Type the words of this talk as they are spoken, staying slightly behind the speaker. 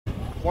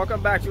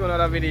Welcome back to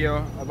another video.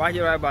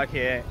 Right back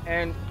here,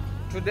 and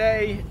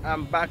today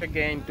I'm back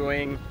again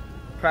doing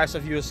price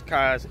of used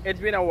cars. It's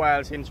been a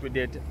while since we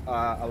did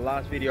a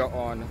last video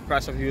on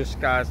price of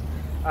used cars.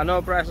 I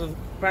know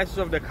prices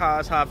of the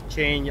cars have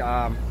changed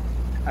a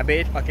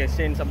bit, okay,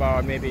 since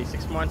about maybe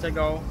 6 months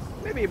ago,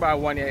 maybe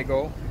about 1 year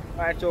ago.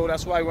 Alright, so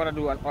that's why we want to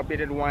do an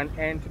updated one.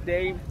 And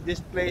today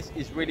this place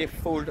is really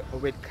full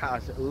with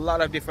cars, a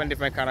lot of different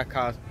kind of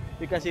cars.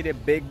 You can see the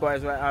big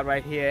boys are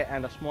right here,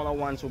 and the smaller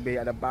ones will be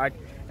at the back.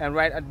 And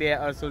right at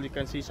there also you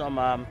can see some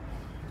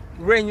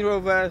Range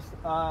Rovers,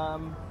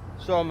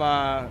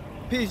 some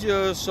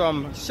Pigeons,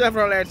 some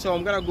Chevrolet. So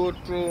I'm gonna go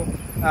through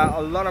a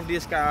lot of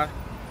these cars,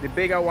 the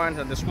bigger ones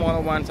and the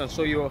smaller ones, and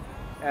show you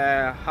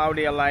how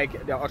they are,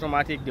 like the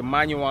automatic, the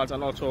manuals,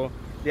 and also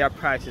their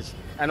prices.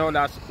 I know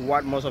that's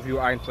what most of you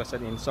are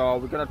interested in, so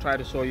we're gonna try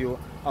to show you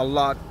a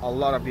lot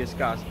of these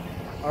cars.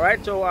 All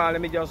right, so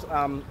let me just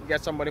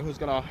get somebody who's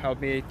gonna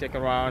help me take me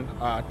around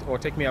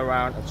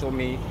and show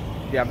me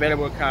the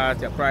available cars,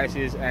 their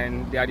prices,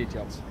 and their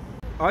details.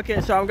 Okay,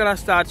 so I'm gonna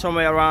start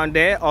somewhere around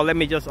there, or let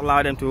me just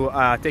allow them to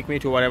take me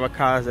to whatever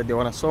cars that they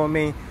want to show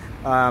me.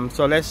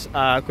 So let's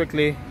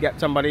quickly get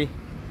somebody.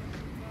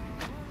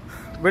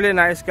 Really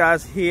nice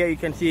cars here. You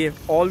can see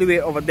all the way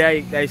over there.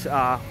 There's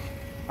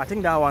I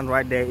think that one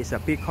right there is a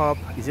pickup.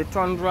 Is it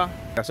Tundra?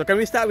 So can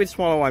we start with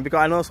smaller one, because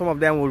I know some of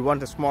them will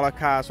want a smaller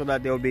car so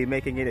that they'll be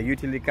making it a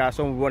utility car.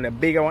 Some will want a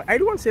bigger one. I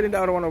do want to see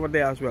the other one over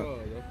there as well. Oh,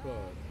 of course.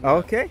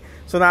 Okay.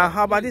 So now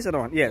how about this other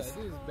one? Yes.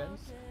 Yeah, this is Benz.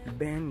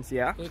 Benz,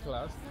 yeah.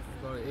 A-class.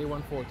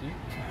 A140.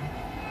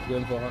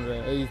 Going for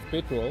 100. It's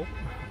petrol,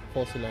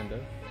 4-cylinder,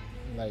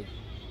 like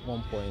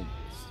 1.4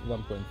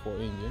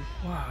 engine.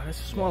 Wow, that's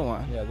a small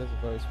one. Yeah, that's a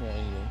very small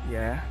engine.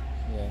 Yeah.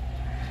 Yeah.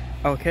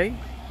 Okay.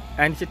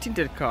 And it's a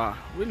tinted car,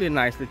 really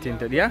nicely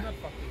tinted, yeah.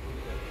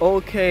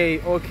 Okay.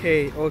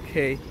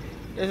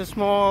 It's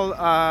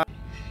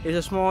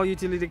a small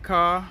utility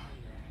car,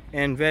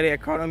 and very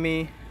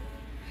economy,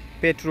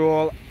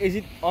 petrol. Is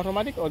it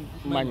automatic or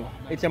manual?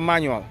 It's a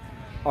manual.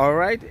 All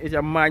right, it's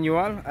a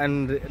manual,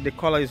 and the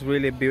color is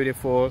really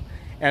beautiful.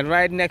 And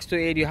right next to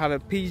it you have a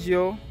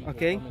Peugeot.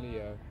 Okay.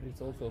 It's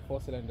also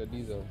 4-cylinder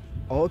diesel.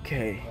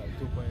 Okay.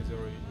 2.0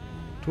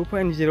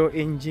 engine. 2.0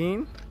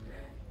 engine.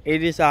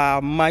 It is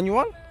a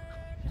manual.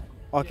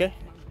 Okay,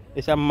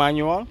 it's a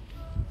manual.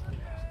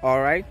 All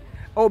right.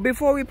 Oh,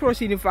 before we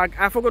proceed, in fact,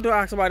 I forgot to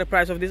ask about the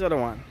price of this other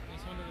one.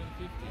 It's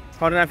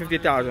 150.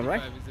 150,000,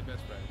 right? Is the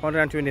best price.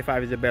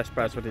 125 is the best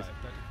price for this.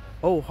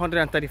 Oh,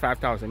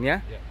 135,000,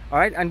 yeah? Yeah. All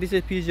right, and this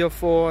is Peugeot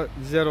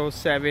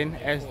 407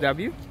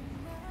 SW.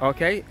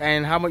 Okay,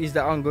 and how much is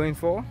that one going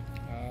for?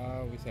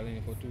 We're selling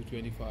it for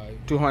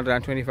 225.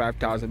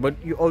 225,000, but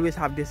you always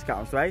have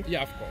discounts, right?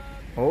 Yeah, of course.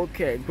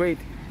 Okay, great.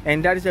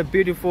 And that is a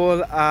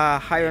beautiful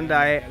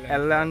Hyundai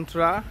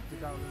Elantra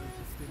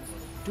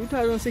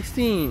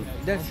 2016.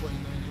 That's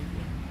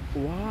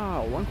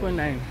wow,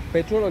 1.9.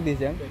 Petrol or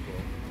diesel?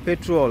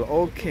 Petrol.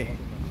 Okay.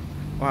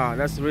 Wow,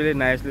 that's really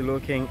nicely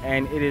looking,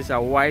 and it is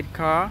a white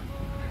car.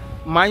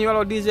 Manual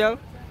or diesel?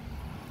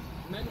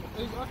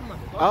 It's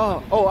automatic.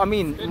 Oh, I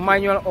mean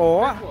manual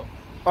or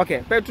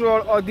okay,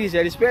 petrol or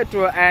diesel. It's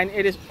petrol and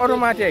it is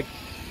automatic.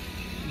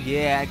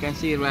 Yeah, I can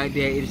see it right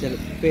there.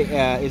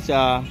 It's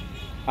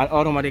an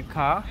automatic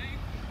car.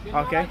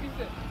 Okay.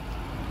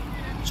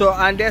 So,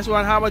 and this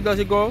one, how much does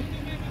it go?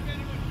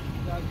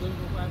 That's going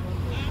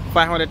for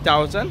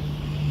 500,000.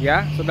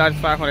 Yeah. So that's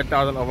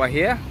 500,000 over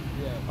here.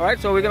 Yeah. All right.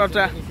 So we're gonna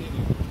try.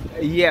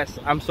 Yes,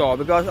 I'm sorry,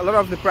 because a lot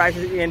of the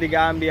prices in the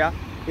Gambia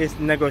is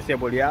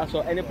negotiable. Yeah.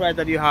 So any price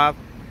that you have,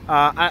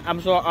 I'm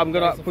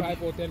gonna put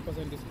 5 or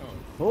 10% discount.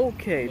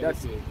 Okay,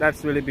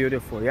 that's really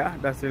beautiful. Yeah,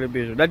 that's really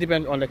beautiful. That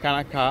depends on the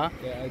kind of car.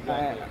 Yeah,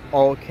 exactly.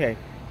 Okay.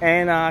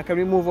 And can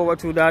we move over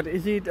to that?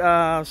 Is it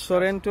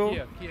Sorento?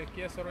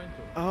 Kia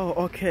Sorento. Oh,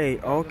 okay.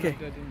 But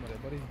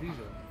it's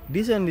diesel.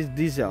 This one is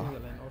diesel. Diesel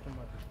and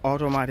automatic.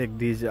 Automatic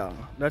diesel.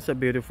 That's a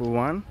beautiful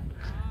one.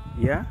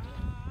 Yeah,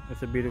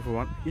 that's a beautiful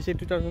one. You said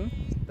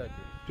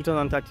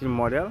 2013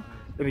 model.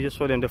 Let me just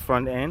show them the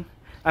front end.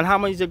 And how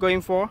much is it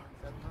going for?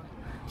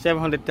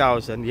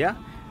 700,000. Yeah,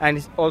 and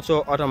it's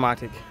also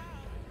automatic.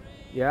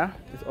 Yeah,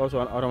 it's also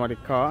an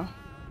automatic car.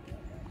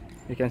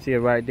 You can see it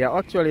right there.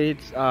 Actually,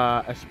 it's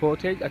a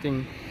Sportage. I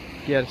think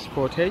here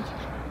Sportage.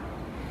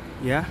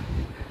 Yeah.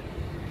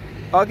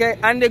 Okay,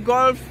 and the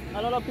Golf.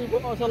 A lot of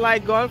people also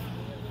like Golf.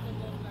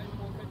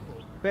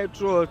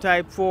 Petrol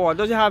Type 4.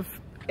 Does it have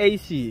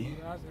AC?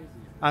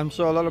 I'm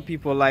sure a lot of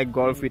people like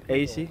Golf with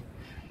AC.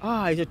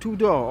 Ah, it's a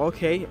 2-door.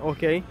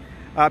 Okay.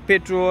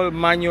 Petrol,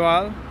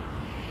 manual,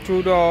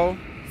 2-door,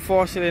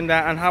 4-cylinder.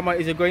 And how much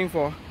is it going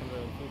for?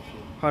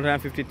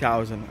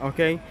 150,000.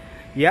 Okay.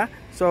 Yeah.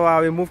 So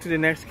we move to the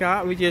next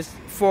car, which is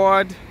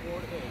Ford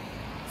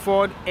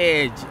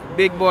Edge,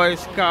 big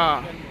boys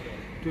car,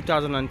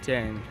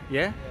 2010.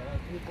 Yeah.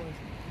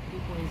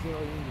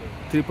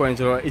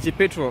 3.0. Is it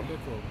petrol?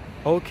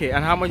 Okay.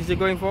 And how much is it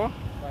going for?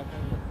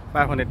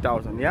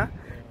 500,000. Yeah.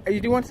 You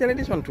do want to sell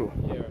this one too?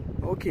 Yeah.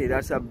 Okay,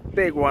 that's a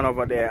big one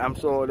over there. I'm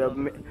so the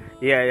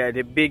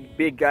the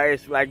big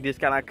guys like this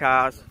kind of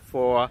cars.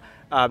 for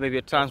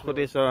maybe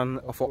transportation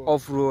for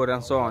off-road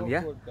and so on.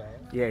 Yeah,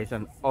 yeah, it's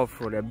an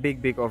off-road, a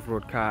big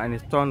off-road car, and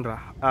it's Tundra,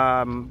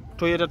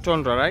 Toyota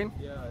Tundra, right?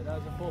 Yeah,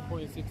 that's a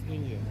 4.6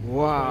 engine.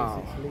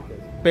 Wow. 4.6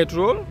 liters.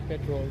 Petrol?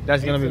 Petrol.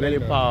 That's gonna be very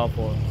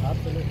powerful.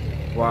 Absolutely.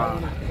 Wow.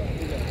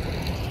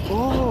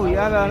 Oh,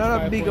 yeah,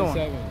 another big one.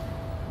 5.7.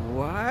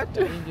 What?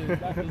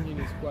 That engine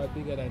is quite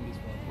bigger than this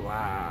one.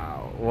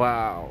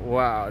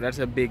 Wow. That's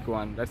a big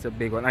one.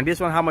 And this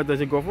one, how much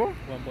does it go for?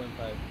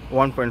 1.5.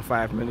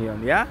 1.5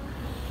 million. Yeah.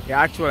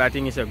 Yeah. Actually, I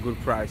think it's a good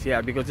price.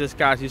 Yeah, because this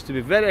cars used to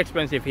be very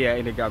expensive here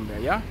in the Gambia.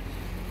 Yeah.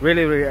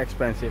 Really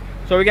expensive.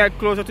 So we get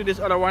closer to this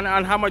other one,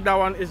 and how much that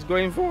one is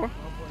going for?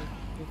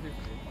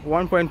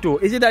 1.2.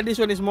 Is it that this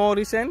one is more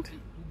recent?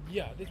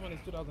 Yeah, this one is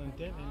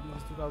 2010 and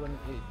this is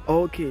 2008.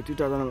 Okay,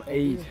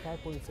 2008. This is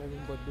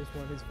 5.7, but this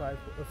one is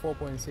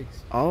 4.6.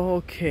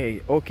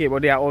 Okay,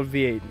 but they are all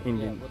V8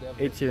 engine, Yeah,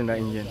 8-cylinder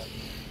engines.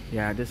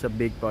 Yeah, this is a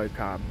big boy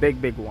car,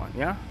 big one.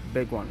 Yeah,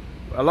 big one.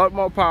 A lot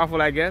more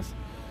powerful, I guess.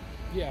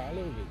 Yeah, a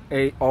little bit.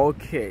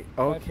 Okay.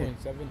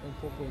 5.7 and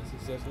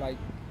 4.6, just like,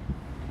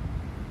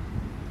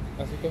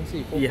 as you can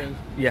see,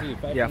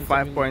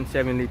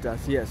 5.7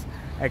 liters. Yes,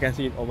 I can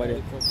see it over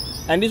there.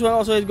 And this one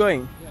also is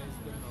going. Yeah, it's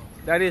going on.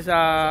 That is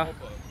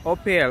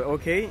Opel.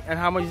 Okay, and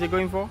how much is it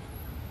going for?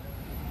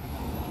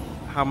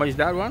 How much is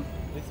that one?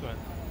 This one,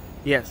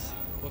 Yes,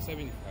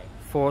 475.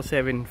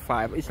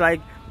 475. It's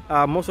like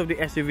most of the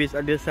SUVs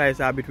at this size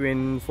are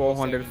between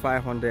 400,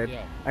 500,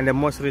 Yeah. and the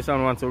most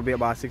recent ones will be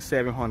about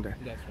 600-700.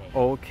 That's right.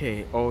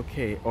 Okay.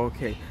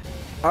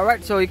 All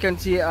right, so you can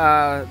see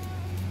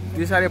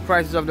these are the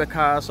prices of the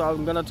car. So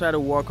I'm gonna try to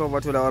walk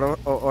over to the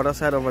other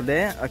side over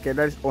there. Okay,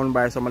 that is owned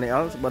by somebody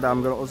else, but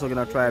I'm also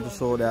gonna try to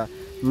show the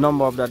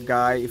number of that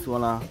guy. If you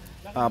wanna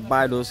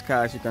buy those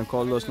cars, you can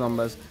call those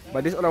numbers.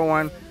 But this other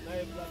one.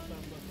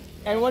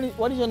 And what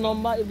is your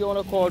number if you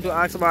want to call to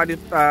ask about it,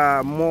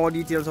 more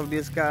details of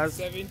these cars?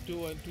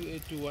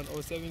 721-2821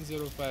 or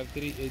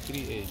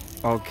 705-3838.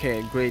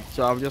 Okay, great.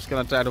 So I'm just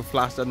gonna try to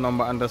flash that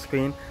number on the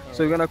screen.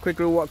 So we're gonna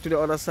quickly walk to the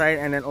other side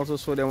and then also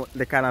show them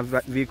the kind of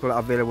vehicle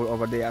available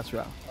over there as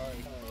well.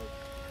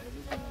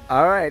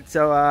 All right,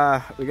 so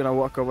we're gonna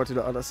walk over to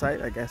the other side.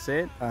 Like I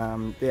said,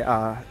 they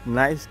are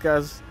nice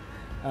cars.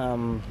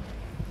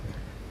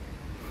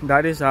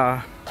 That is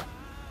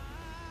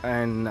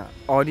an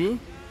Audi.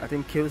 I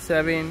think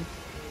Q7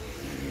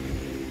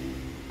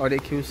 or the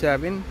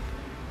Q7.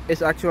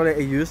 It's actually a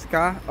used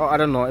car, or I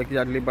don't know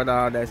exactly, but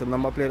there's a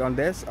number plate on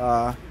this,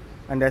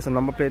 and there's a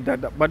number plate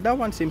but that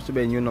one seems to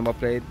be a new number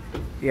plate.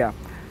 Yeah.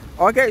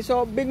 Okay,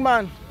 so big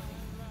man,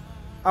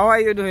 how are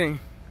you doing?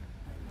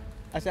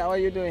 I said, how are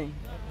you doing?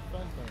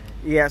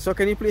 Yeah. So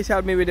can you please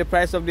help me with the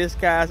price of these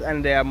cars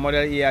and their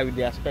model year with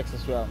their specs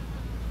as well?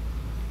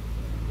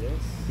 Yes.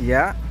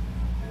 Yeah.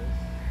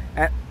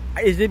 Yes.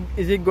 Is it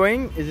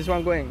going? Is this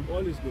one going?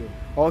 All is good.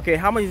 Okay,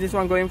 how much is this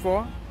one going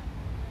for?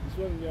 This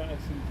one we are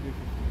asking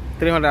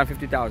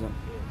 350,000. Yes.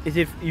 Is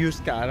it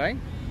used car, right?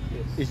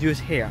 Yes. It's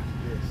used here.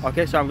 Yes.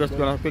 Okay, so I'm just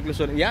gonna quickly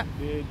show. Yeah.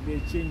 They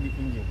change the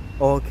engine.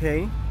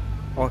 Okay.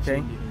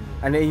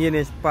 And the engine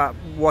is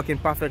working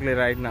perfectly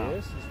right now.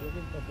 Yes, it's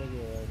working perfectly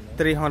right now.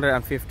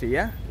 350,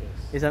 yeah.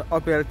 Yes. It's an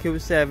Opel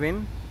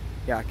Q7.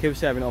 Yeah,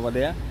 Q7 over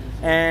there.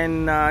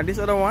 And this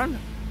other one?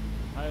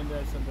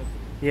 Hyundai Santa Fe.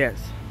 Yes.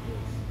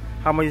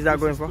 How much is that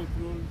going for?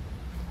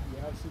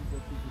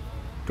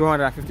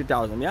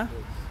 250,000, yeah? Yes.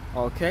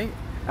 Okay.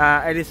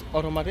 It is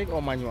automatic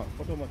or manual?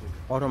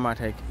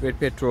 Automatic with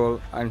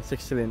petrol and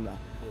 6-cylinder. Yes.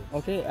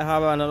 Okay, I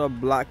have another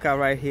black car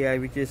right here,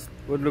 which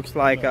looks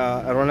like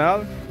a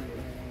Ronald.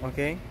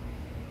 Okay,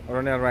 a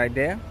Ronald right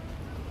there.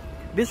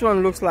 This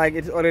one looks like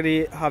it's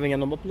already having a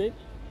number plate,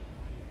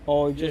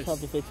 or you just have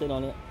to fix it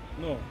on it.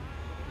 No,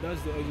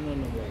 that's the original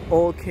number.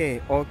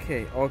 Okay.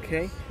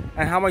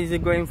 And how much is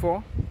it going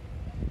for?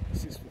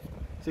 650.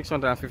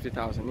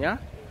 650,000, yeah?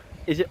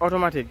 Is it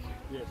automatic?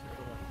 Yes,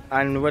 automatic.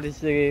 And what is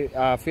the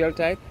fuel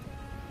type?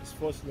 It's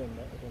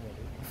 4-cylinder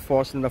automatic.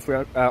 4-cylinder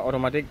fuel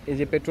automatic. Is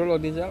it petrol or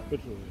diesel?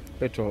 Petrol.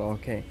 Petrol,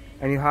 okay.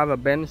 And you have a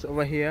Benz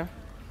over here?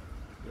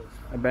 Yes.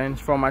 A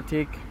Benz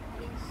 4matic.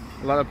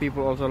 A lot of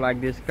people also like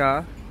this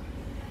car.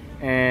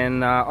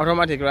 And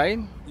automatic, right?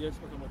 Yes,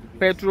 automatic.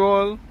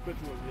 Petrol?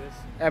 Petrol, yes.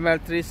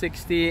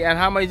 ML360. And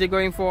how much is it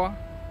going for?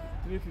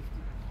 350.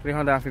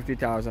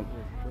 350,000. Yes.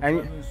 And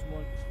One is small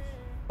issues.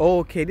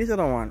 okay, this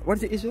other one. What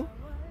is the issue?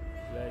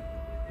 Like,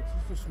 it's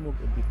just to smoke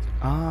a bit.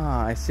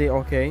 Ah, I see.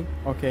 Okay.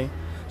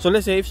 So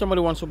let's say if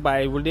somebody wants to buy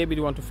it, will they be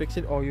the one to fix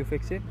it or you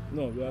fix it?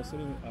 No, we are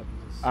selling it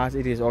As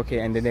it is, okay,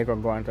 and then they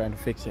can go and try to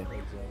fix it.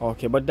 Exactly.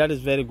 Okay, but that is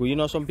very good. You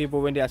know, some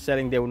people when they are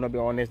selling, they will not be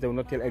honest. They will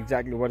not tell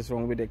exactly what is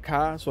wrong with the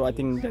car. So I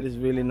think that is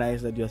really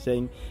nice that you're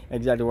saying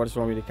exactly what is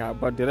wrong with the car.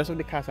 But the rest of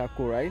the cars are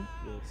cool, right?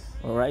 Yes.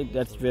 All right,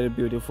 that's very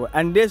beautiful.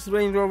 And this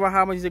Range Rover,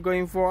 how much is it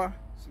going for?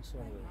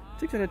 600.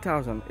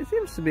 600,000. It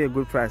seems to be a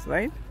good price,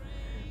 right?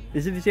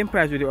 Is it the same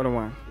price with the other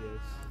one? Yes.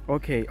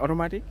 Okay,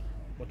 automatic?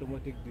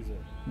 Automatic diesel.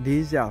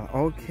 Diesel,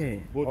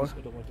 okay. Both is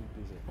automatic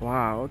diesel.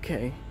 Wow,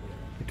 okay.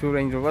 The two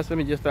Range Rovers. Let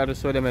me just try to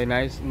show them a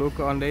nice look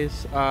on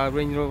this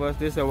Range Rovers.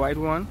 This is a white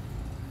one.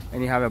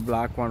 And you have a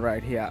black one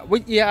right here.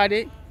 Which year are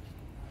they?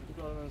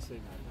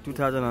 2007.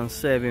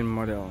 2007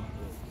 model.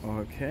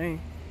 Okay.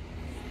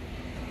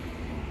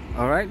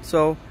 All right.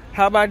 So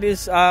how about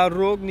this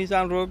Rogue,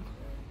 Nissan Rogue?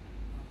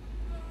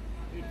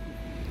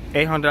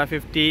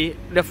 850.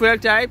 The fuel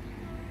type?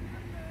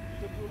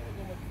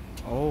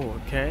 Oh,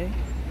 okay.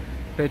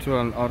 Petrol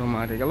and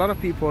automatic. A lot of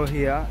people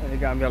here in the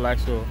Gambia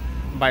like to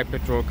buy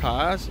petrol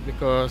cars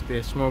because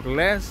they smoke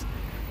less,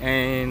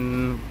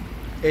 and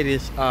it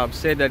is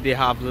said that they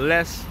have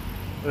less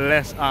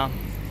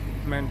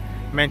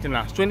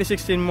maintenance.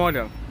 2016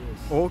 model.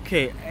 Yes.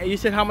 Okay. You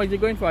said how much they're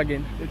going for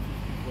again?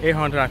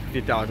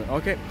 850,000.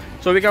 Okay.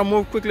 So we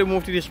can quickly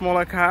move to the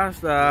smaller cars,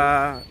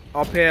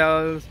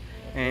 Opels,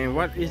 and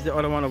what is the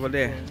other one over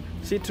there?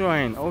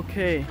 Citroen.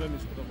 Okay.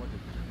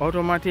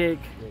 Automatic.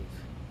 Yes.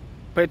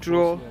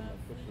 Petrol. Petrol.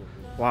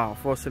 Wow,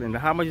 4-cylinder.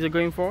 How much is it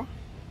going for?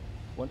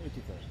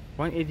 185.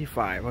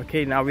 185.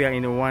 Okay, now we are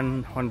in the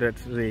 100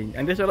 range.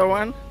 And this other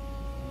one?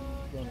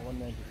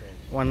 195.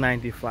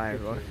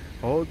 195.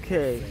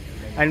 Okay.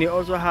 And you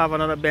also have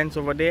another Benz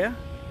over there?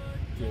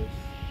 Yes.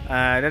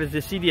 That is the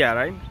CDR,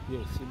 right?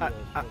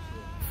 Yes.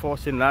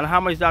 4-cylinder. And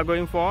how much is that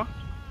going for?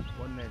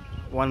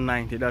 190.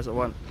 190. That's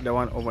the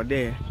one over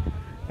there.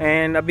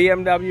 And a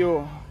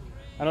BMW,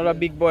 another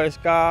big boy's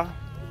car,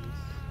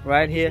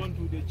 right here. This one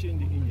too, they change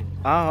the engine.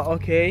 Ah,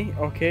 okay,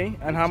 okay.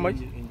 And how much?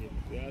 The engine.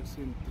 They are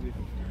asking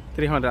 350.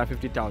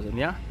 350,000,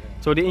 yeah?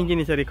 So the engine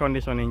is a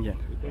reconditioned engine.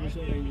 The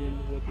condition engine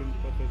working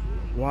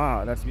perfectly.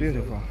 Wow, that's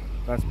beautiful.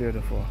 That's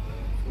beautiful.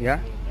 Yeah?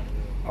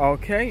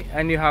 Okay,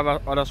 and you have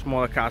other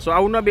smaller cars. So I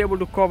will not be able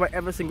to cover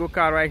every single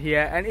car right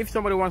here. And if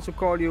somebody wants to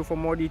call you for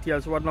more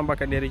details, what number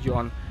can they reach you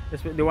on?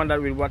 The one that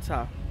will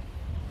WhatsApp.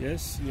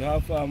 Yes, you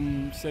have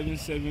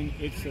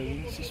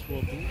 7787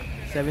 642.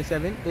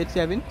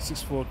 7787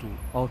 642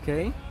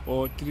 Okay.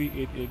 or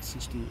 388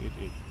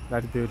 6288.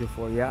 That's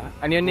beautiful, yeah.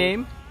 And your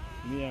name?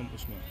 Me, I'm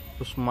Usman.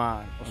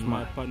 Usman. And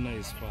my partner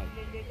is Fal.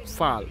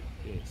 Fal.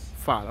 Yes.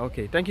 Fal.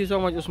 Okay. Thank you so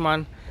much,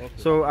 Usman. Okay.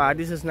 So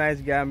this is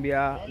Nice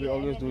Gambia. We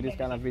always do this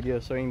kind of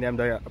videos showing them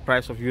the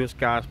price of used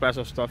cars, price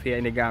of stuff here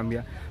in the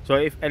Gambia. So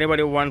if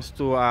anybody wants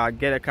to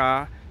get a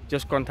car,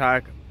 just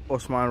contact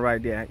Usman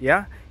right there.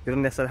 Yeah. You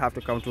don't necessarily have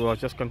to come to us.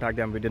 Just contact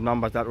them with the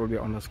numbers that will be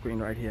on the screen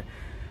right here.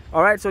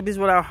 All right. So this is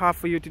what I have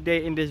for you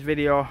today in this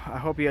video. I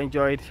hope you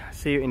enjoyed.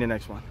 See you in the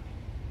next one.